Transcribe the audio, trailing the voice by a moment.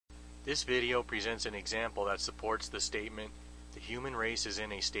This video presents an example that supports the statement, the human race is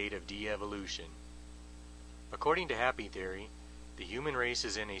in a state of de-evolution. According to Happeh theory, the human race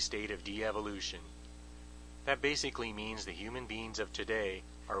is in a state of de-evolution. That basically means the human beings of today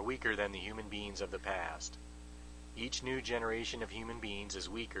are weaker than the human beings of the past. Each new generation of human beings is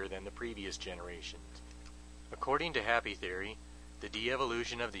weaker than the previous generations. According to Happeh theory, the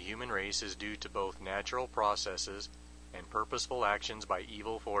de-evolution of the human race is due to both natural processes and purposeful actions by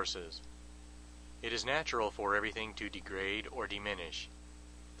evil forces. It is natural for everything to degrade or diminish.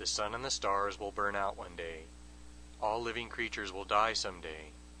 The sun and the stars will burn out one day. All living creatures will die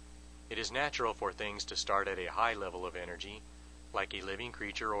someday. It is natural for things to start at a high level of energy, like a living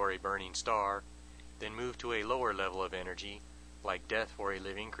creature or a burning star, then move to a lower level of energy, like death for a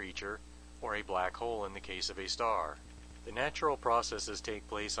living creature, or a black hole in the case of a star. The natural processes take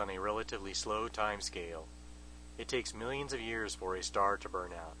place on a relatively slow time scale. It takes millions of years for a star to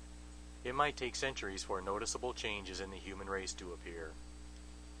burn out. It might take centuries for noticeable changes in the human race to appear.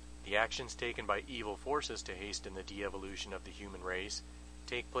 The actions taken by evil forces to hasten the de-evolution of the human race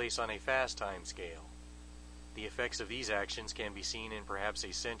take place on a fast time scale. The effects of these actions can be seen in perhaps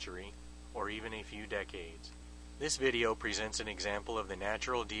a century or even a few decades. This video presents an example of the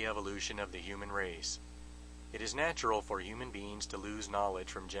natural de-evolution of the human race. It is natural for human beings to lose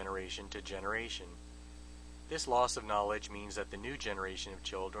knowledge from generation to generation. This loss of knowledge means that the new generation of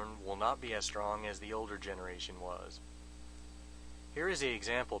children will not be as strong as the older generation was. Here is the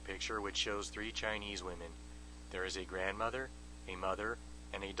example picture which shows three Chinese women. There is a grandmother, a mother,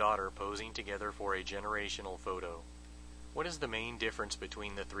 and a daughter posing together for a generational photo. What is the main difference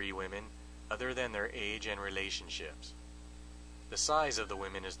between the three women, other than their age and relationships? The size of the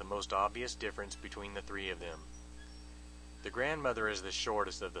women is the most obvious difference between the three of them. The grandmother is the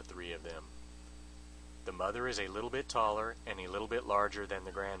shortest of the three of them. The mother is a little bit taller and a little bit larger than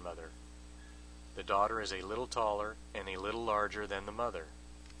the grandmother. The daughter is a little taller and a little larger than the mother.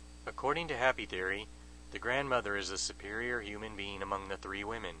 According to Happeh theory, the grandmother is the superior human being among the three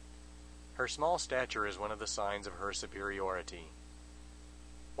women. Her small stature is one of the signs of her superiority.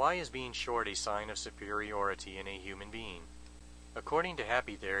 Why is being short a sign of superiority in a human being? According to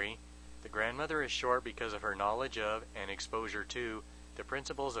Happeh theory, the grandmother is short because of her knowledge of and exposure to the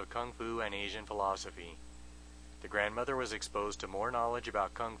principles of Kung Fu and Asian philosophy. The grandmother was exposed to more knowledge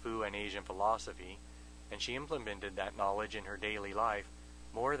about Kung Fu and Asian philosophy, and she implemented that knowledge in her daily life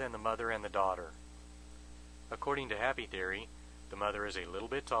more than the mother and the daughter. According to Happeh theory, the mother is a little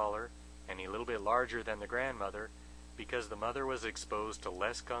bit taller and a little bit larger than the grandmother because the mother was exposed to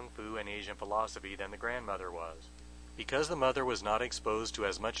less Kung Fu and Asian philosophy than the grandmother was. Because the mother was not exposed to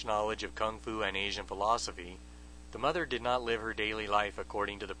as much knowledge of Kung Fu and Asian philosophy, the mother did not live her daily life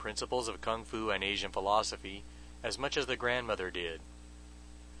according to the principles of Kung Fu and Asian philosophy as much as the grandmother did.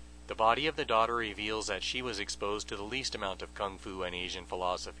 The body of the daughter reveals that she was exposed to the least amount of Kung Fu and Asian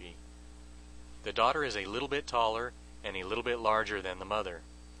philosophy. The daughter is a little bit taller and a little bit larger than the mother.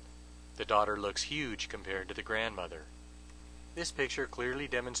 The daughter looks huge compared to the grandmother. This picture clearly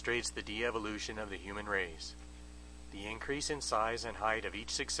demonstrates the de-evolution of the human race. The increase in size and height of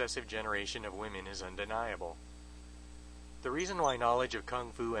each successive generation of women is undeniable. The reason why knowledge of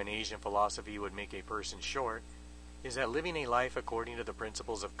Kung Fu and Asian philosophy would make a person short is that living a life according to the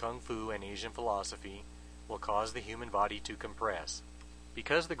principles of Kung Fu and Asian philosophy will cause the human body to compress.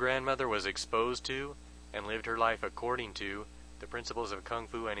 Because the grandmother was exposed to and lived her life according to the principles of Kung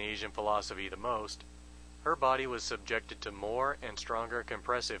Fu and Asian philosophy the most, her body was subjected to more and stronger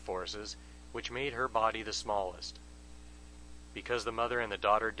compressive forces which made her body the smallest. Because the mother and the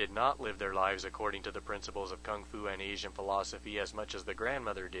daughter did not live their lives according to the principles of Kung Fu and Asian philosophy as much as the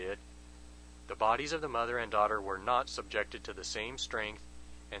grandmother did, the bodies of the mother and daughter were not subjected to the same strength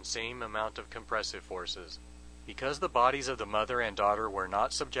and same amount of compressive forces. Because the bodies of the mother and daughter were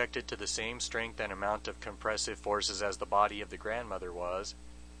not subjected to the same strength and amount of compressive forces as the body of the grandmother was,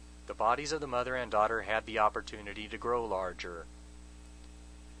 the bodies of the mother and daughter had the opportunity to grow larger.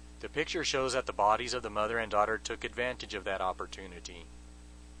 The picture shows that the bodies of the mother and daughter took advantage of that opportunity.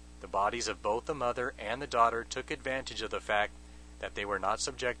 The bodies of both the mother and the daughter took advantage of the fact that they were not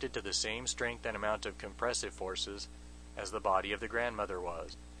subjected to the same strength and amount of compressive forces as the body of the grandmother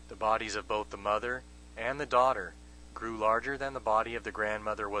was. The bodies of both the mother and the daughter grew larger than the body of the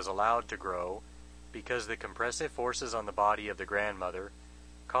grandmother was allowed to grow because the compressive forces on the body of the grandmother,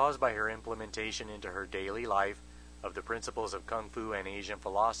 caused by her implementation into her daily life of the principles of Kung Fu and Asian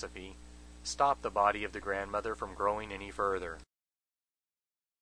philosophy, stopped the body of the grandmother from growing any further.